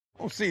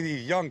Don't see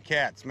these young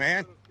cats,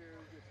 man.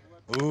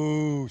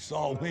 Ooh,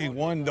 saw me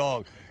one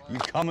dog. You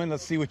coming?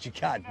 Let's see what you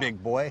got,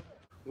 big boy.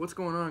 What's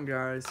going on,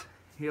 guys?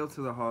 Hail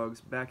to the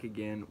Hogs, back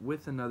again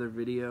with another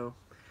video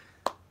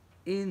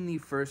in the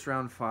first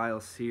round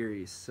file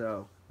series.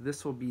 So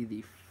this will be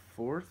the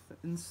fourth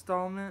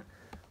installment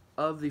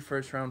of the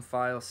first round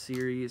file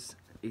series,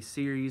 a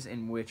series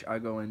in which I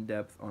go in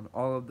depth on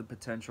all of the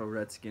potential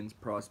Redskins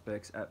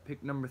prospects at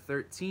pick number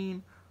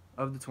 13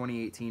 of the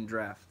 2018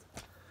 draft.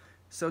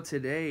 So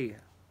today,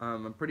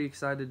 I'm pretty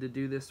excited to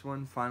do this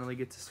one, finally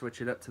get to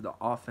switch it up to the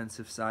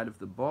offensive side of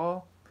the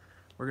ball.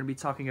 We're going to be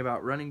talking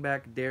about running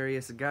back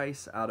Derrius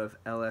Guice out of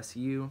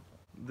LSU.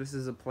 This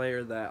is a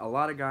player that a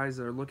lot of guys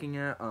are looking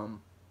at.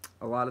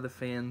 A lot of the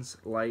fans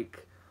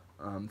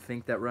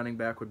think that running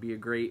back would be a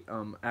great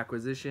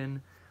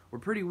acquisition. We're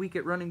pretty weak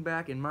at running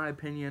back, in my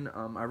opinion.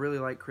 I really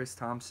like Chris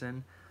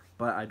Thompson,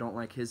 but I don't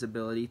like his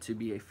ability to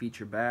be a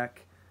feature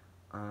back.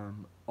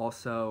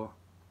 Also,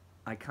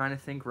 I kind of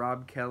think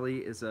Rob Kelly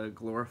is a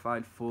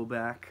glorified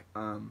fullback.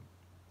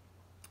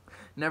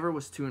 Never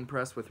was too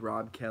impressed with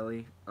Rob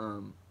Kelly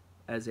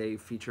as a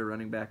feature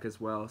running back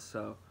as well.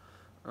 So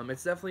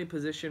it's definitely a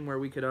position where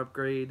we could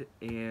upgrade,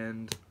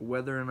 and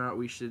whether or not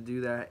we should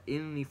do that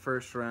in the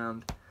first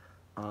round,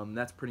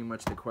 that's pretty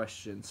much the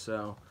question.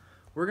 So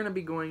we're going to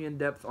be going in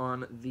depth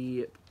on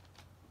the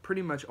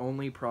pretty much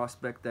only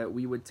prospect that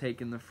we would take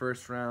in the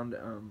first round,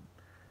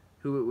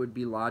 who it would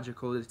be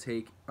logical to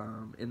take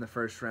in the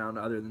first round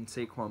other than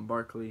Saquon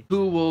Barkley,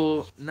 who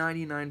will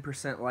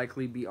 99%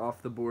 likely be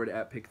off the board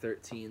at pick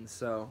 13.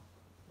 So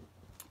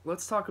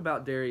let's talk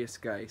about Derrius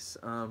Guice.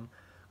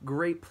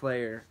 Great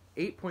player,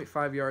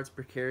 8.5 yards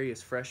per carry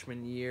his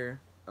freshman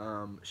year.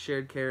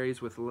 Shared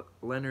carries with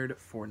Leonard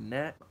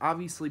Fournette.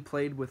 Obviously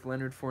played with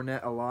Leonard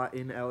Fournette a lot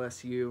in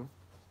LSU.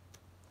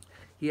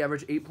 He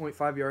averaged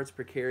 8.5 yards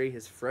per carry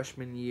his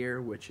freshman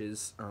year, which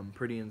is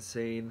pretty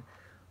insane.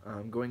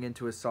 Going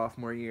into his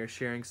sophomore year,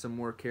 sharing some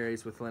more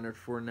carries with Leonard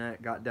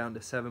Fournette, got down to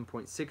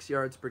 7.6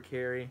 yards per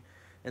carry.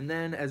 And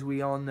then, as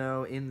we all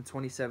know, in the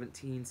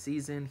 2017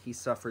 season, he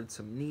suffered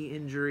some knee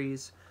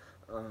injuries.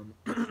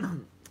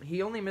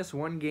 He only missed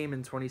one game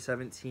in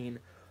 2017,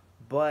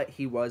 but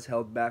he was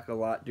held back a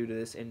lot due to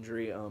this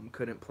injury.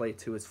 Couldn't play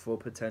to his full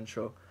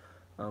potential.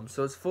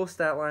 So his full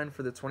stat line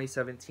for the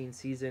 2017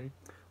 season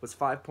was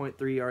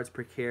 5.3 yards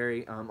per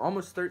carry,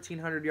 almost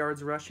 1,300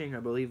 yards rushing. I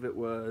believe it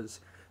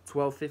was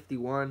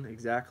 1251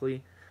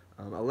 exactly,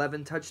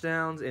 11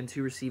 touchdowns and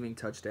 2 receiving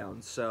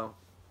touchdowns. So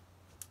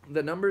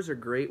the numbers are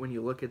great when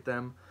you look at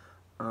them.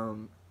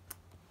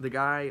 The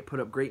guy put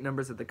up great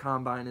numbers at the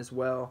combine as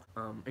well.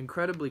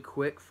 Incredibly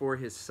quick for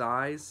his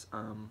size,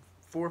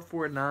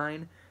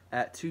 4'9"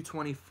 at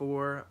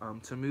 224.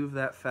 To move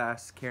that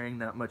fast, carrying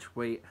that much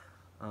weight,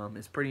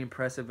 is pretty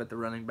impressive at the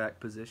running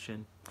back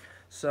position.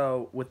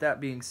 So with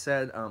that being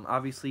said,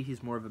 obviously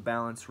he's more of a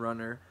balanced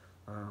runner.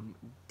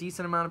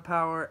 Decent amount of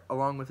power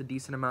along with a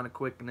decent amount of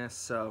quickness.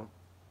 So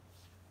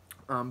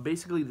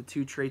basically the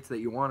two traits that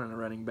you want in a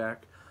running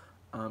back.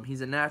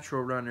 He's a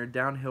natural runner,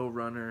 downhill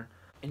runner,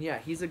 and yeah,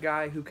 he's a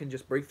guy who can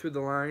just break through the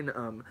line.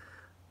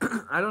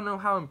 I don't know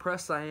how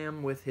impressed I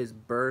am with his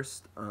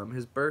burst.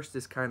 His burst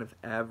is kind of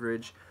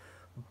average,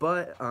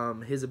 but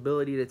his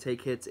ability to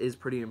take hits is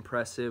pretty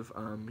impressive.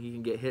 He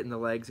can get hit in the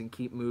legs and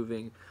keep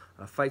moving,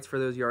 fights for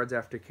those yards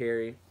after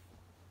carry.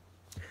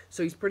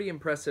 So he's pretty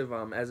impressive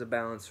as a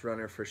balanced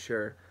runner for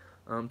sure.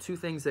 Two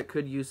things that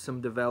could use some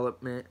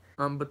development,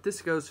 but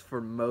this goes for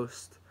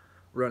most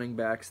running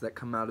backs that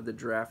come out of the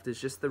draft,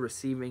 is just the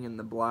receiving and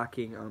the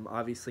blocking.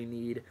 Obviously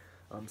need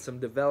some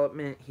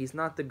development. He's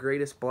not the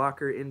greatest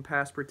blocker in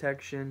pass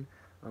protection,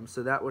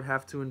 so that would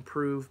have to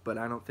improve, but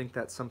I don't think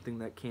that's something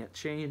that can't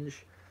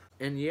change.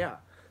 And yeah,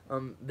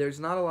 there's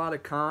not a lot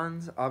of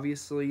cons.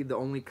 Obviously, the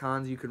only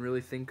cons you can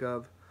really think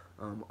of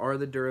are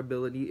the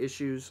durability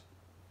issues.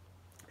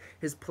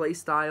 His play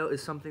style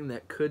is something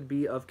that could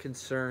be of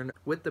concern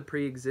with the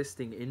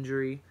pre-existing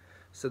injury,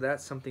 so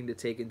that's something to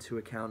take into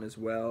account as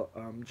well.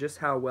 Just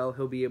how well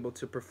he'll be able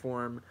to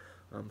perform,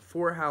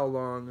 for how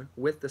long,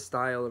 with the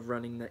style of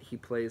running that he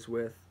plays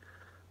with.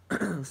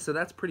 So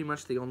that's pretty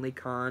much the only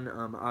con.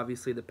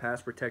 Obviously, the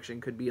pass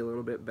protection could be a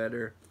little bit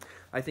better.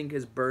 I think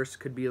his burst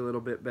could be a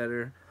little bit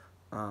better.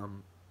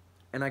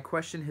 And I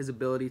question his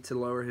ability to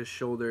lower his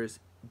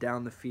shoulders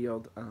down the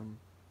field,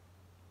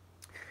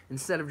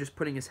 instead of just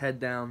putting his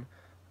head down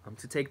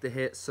to take the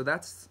hit. So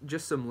that's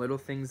just some little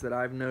things that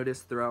I've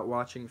noticed throughout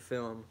watching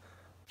film.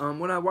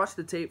 When I watched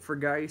the tape for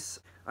Guice,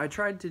 I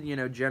tried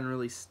to,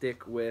 generally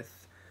stick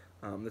with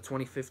the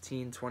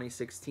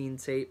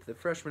 2015-2016 tape, the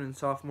freshman and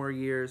sophomore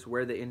years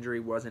where the injury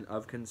wasn't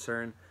of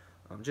concern,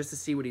 just to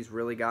see what he's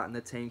really got in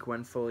the tank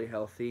when fully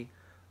healthy.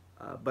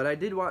 But I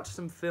did watch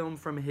some film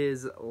from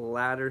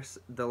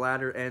the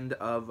latter end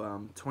of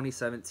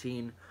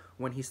 2017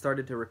 when he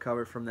started to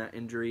recover from that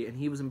injury, and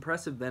he was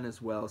impressive then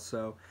as well.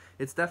 So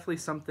it's definitely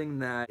something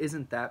that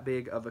isn't that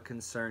big of a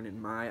concern in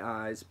my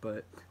eyes,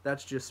 but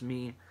that's just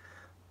me.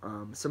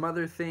 Some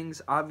other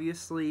things,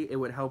 obviously it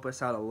would help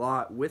us out a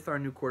lot with our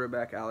new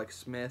quarterback Alex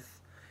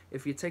Smith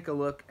if you take a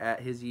look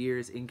at his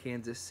years in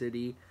Kansas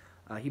City,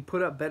 he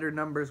put up better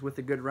numbers with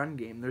a good run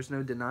game. There's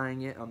no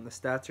denying it. The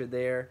stats are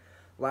there.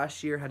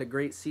 Last year had a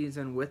great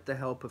season with the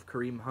help of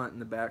Kareem Hunt in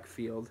the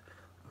backfield,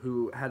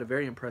 who had a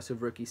very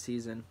impressive rookie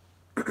season.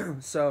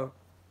 So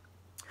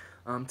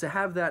to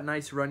have that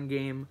nice run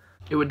game,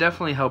 it would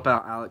definitely help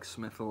out Alex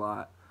Smith a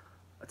lot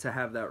to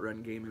have that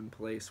run game in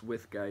place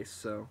with Guice.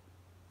 So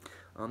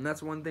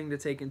that's one thing to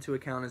take into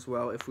account as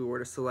well if we were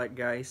to select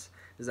Guice,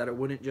 is that it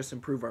wouldn't just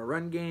improve our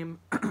run game,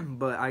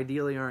 but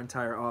ideally our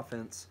entire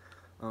offense,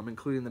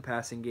 including the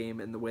passing game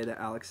and the way that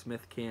Alex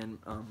Smith can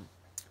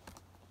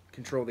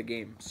control the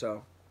game.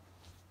 So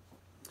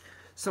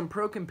some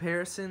pro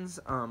comparisons,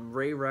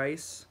 Ray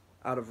Rice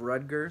out of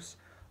Rutgers.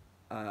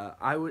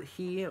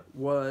 He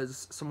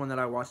was someone that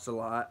I watched a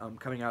lot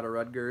coming out of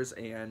Rutgers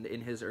and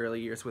in his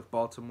early years with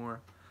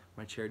Baltimore.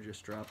 My chair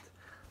just dropped.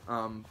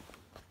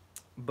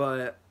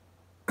 But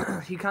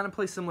he kind of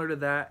plays similar to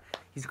that.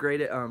 He's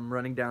great at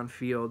running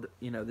downfield.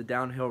 You know, the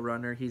downhill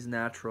runner. He's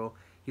natural.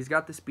 He's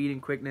got the speed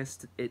and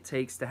quickness it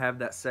takes to have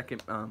that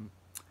second,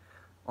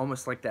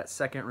 almost like that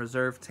second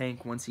reserve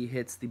tank once he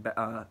hits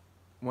the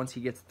once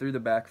he gets through the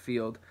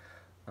backfield.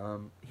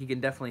 He can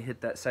definitely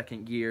hit that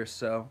second gear.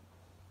 So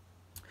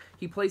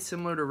he plays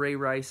similar to Ray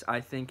Rice,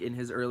 I think, in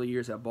his early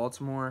years at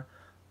Baltimore.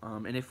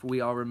 And if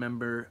we all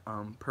remember,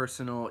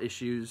 personal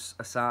issues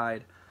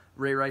aside,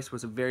 Ray Rice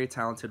was a very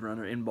talented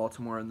runner in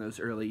Baltimore in those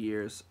early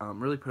years.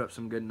 Really put up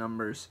some good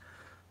numbers.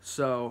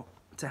 So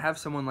to have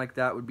someone like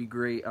that would be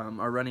great.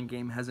 Our running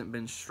game hasn't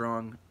been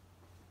strong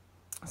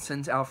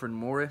since Alfred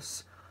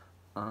Morris.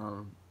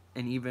 And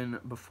even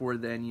before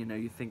then, you know,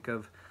 you think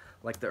of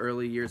like the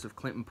early years of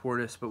Clinton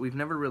Portis, but we've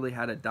never really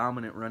had a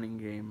dominant running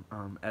game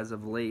as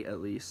of late, at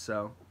least.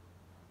 So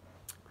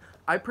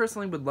I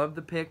personally would love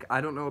the pick.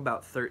 I don't know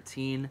about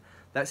 13.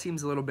 That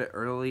seems a little bit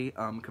early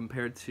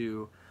compared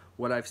to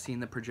what I've seen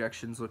the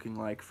projections looking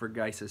like for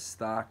Guice's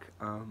stock.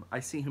 I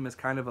see him as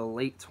kind of a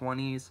late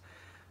 20s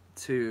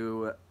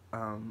to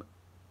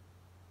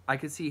I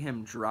could see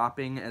him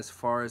dropping as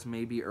far as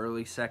maybe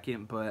early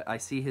second, but I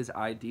see his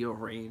ideal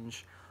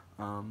range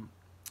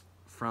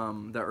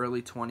from the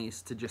early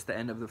 20s to just the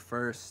end of the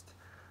first.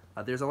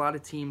 There's a lot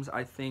of teams,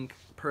 I think,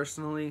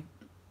 personally,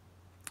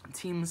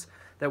 teams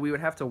that we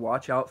would have to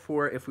watch out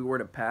for if we were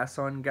to pass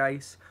on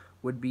Guice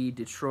would be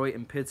Detroit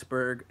and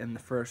Pittsburgh in the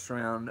first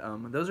round.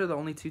 Those are the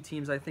only two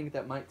teams I think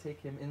that might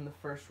take him in the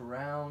first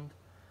round.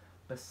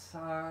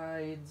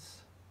 Besides,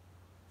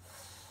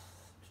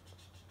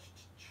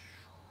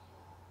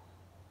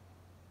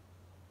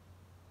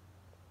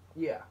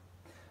 yeah,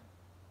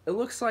 it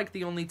looks like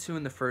the only two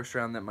in the first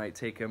round that might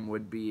take him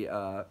would be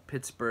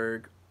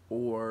Pittsburgh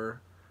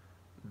or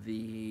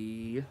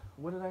the,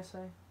 what did I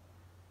say?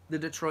 The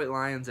Detroit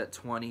Lions at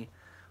 20.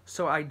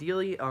 So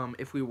ideally,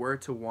 if we were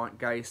to want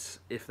Guice,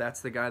 if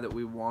that's the guy that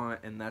we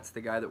want and that's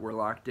the guy that we're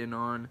locked in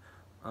on,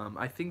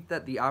 I think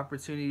that the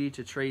opportunity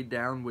to trade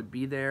down would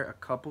be there a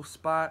couple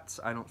spots.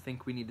 I don't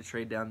think we need to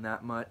trade down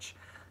that much.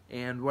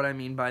 And what I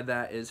mean by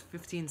that is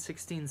 15,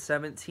 16,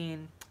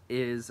 17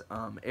 is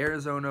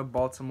Arizona,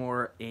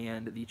 Baltimore,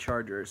 and the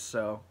Chargers.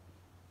 So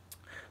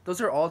those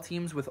are all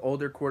teams with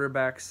older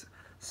quarterbacks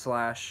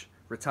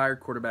 /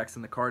 retired quarterbacks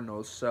in the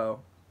Cardinals.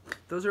 So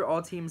those are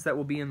all teams that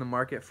will be in the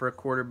market for a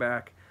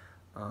quarterback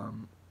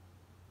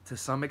to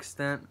some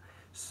extent.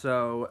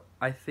 So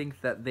I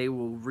think that they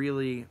will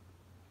really,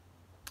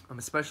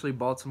 especially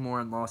Baltimore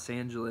and Los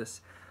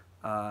Angeles,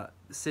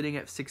 sitting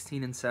at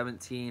 16 and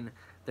 17,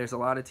 there's a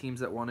lot of teams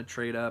that want to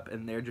trade up,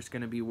 and they're just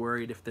going to be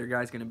worried if their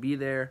guy's going to be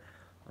there.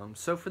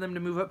 So for them to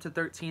move up to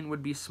 13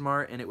 would be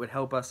smart, and it would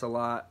help us a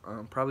lot.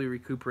 Probably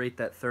recuperate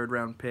that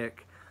third-round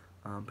pick,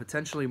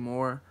 potentially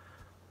more,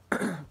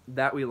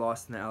 that we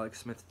lost in the Alex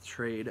Smith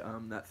trade,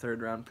 that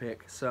third-round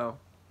pick. So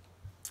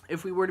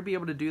if we were to be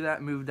able to do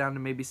that, move down to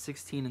maybe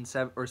 16 and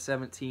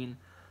 17,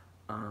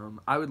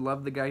 I would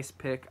love the Guice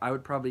pick. I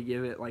would probably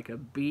give it like a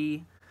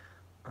B,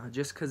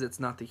 just because it's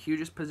not the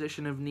hugest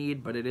position of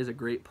need, but it is a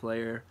great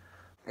player.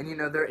 And, you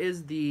know, there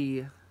is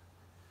the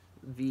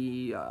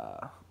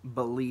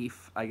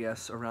belief, I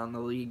guess, around the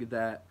league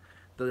that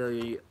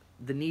the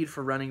need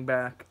for running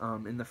back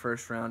in the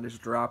first round is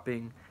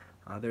dropping.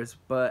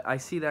 But I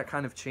see that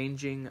kind of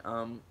changing.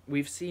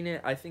 We've seen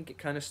it. I think it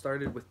kind of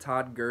started with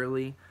Todd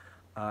Gurley.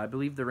 I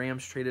believe the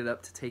Rams traded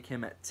up to take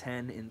him at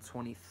 10 in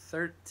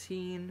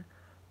 2013.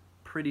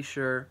 Pretty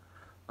sure.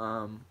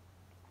 And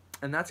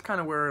that's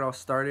kind of where it all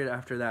started.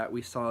 After that,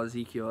 we saw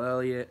Ezekiel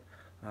Elliott.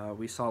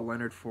 We saw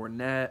Leonard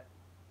Fournette.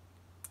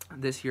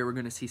 This year, we're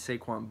going to see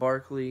Saquon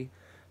Barkley.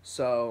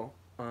 So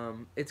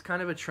it's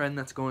kind of a trend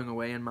that's going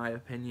away, in my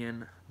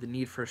opinion. The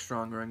need for a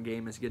strong run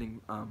game is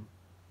getting...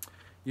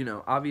 you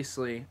know,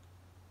 obviously,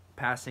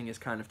 passing is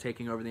kind of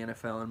taking over the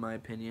NFL, in my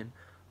opinion.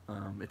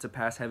 It's a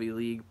pass-heavy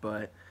league,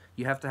 but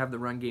you have to have the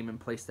run game in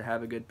place to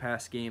have a good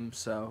pass game.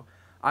 So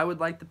I would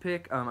like the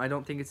pick. I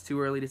don't think it's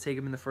too early to take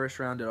him in the first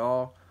round at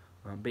all,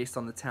 based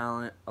on the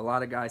talent. A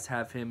lot of guys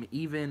have him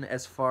even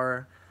as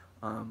far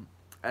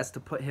as to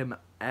put him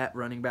at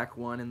running back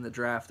 1 in the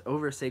draft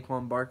over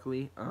Saquon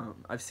Barkley.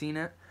 I've seen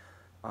it.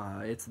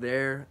 It's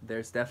there.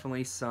 There's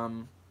definitely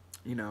some,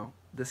 you know,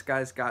 this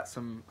guy's got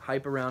some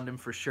hype around him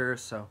for sure.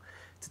 So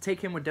to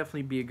take him would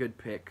definitely be a good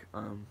pick,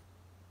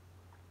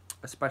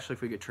 especially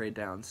if we get trade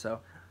down. So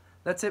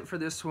that's it for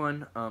this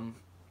one.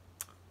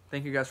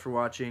 Thank you guys for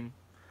watching.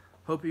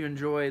 Hope you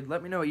enjoyed.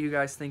 Let me know what you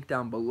guys think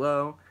down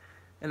below.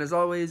 And as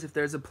always, if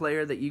there's a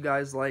player that you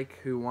guys like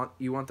who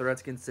you want the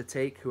Redskins to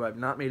take who I've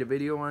not made a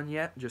video on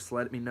yet, just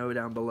let me know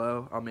down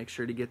below. I'll make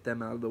sure to get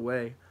them out of the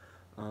way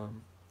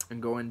and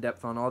go in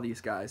depth on all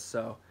these guys.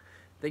 So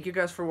thank you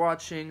guys for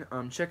watching.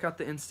 Check out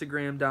the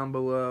Instagram down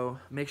below.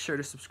 Make sure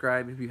to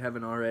subscribe if you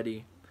haven't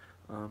already.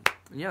 And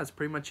yeah, that's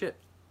pretty much it.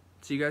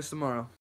 See you guys tomorrow.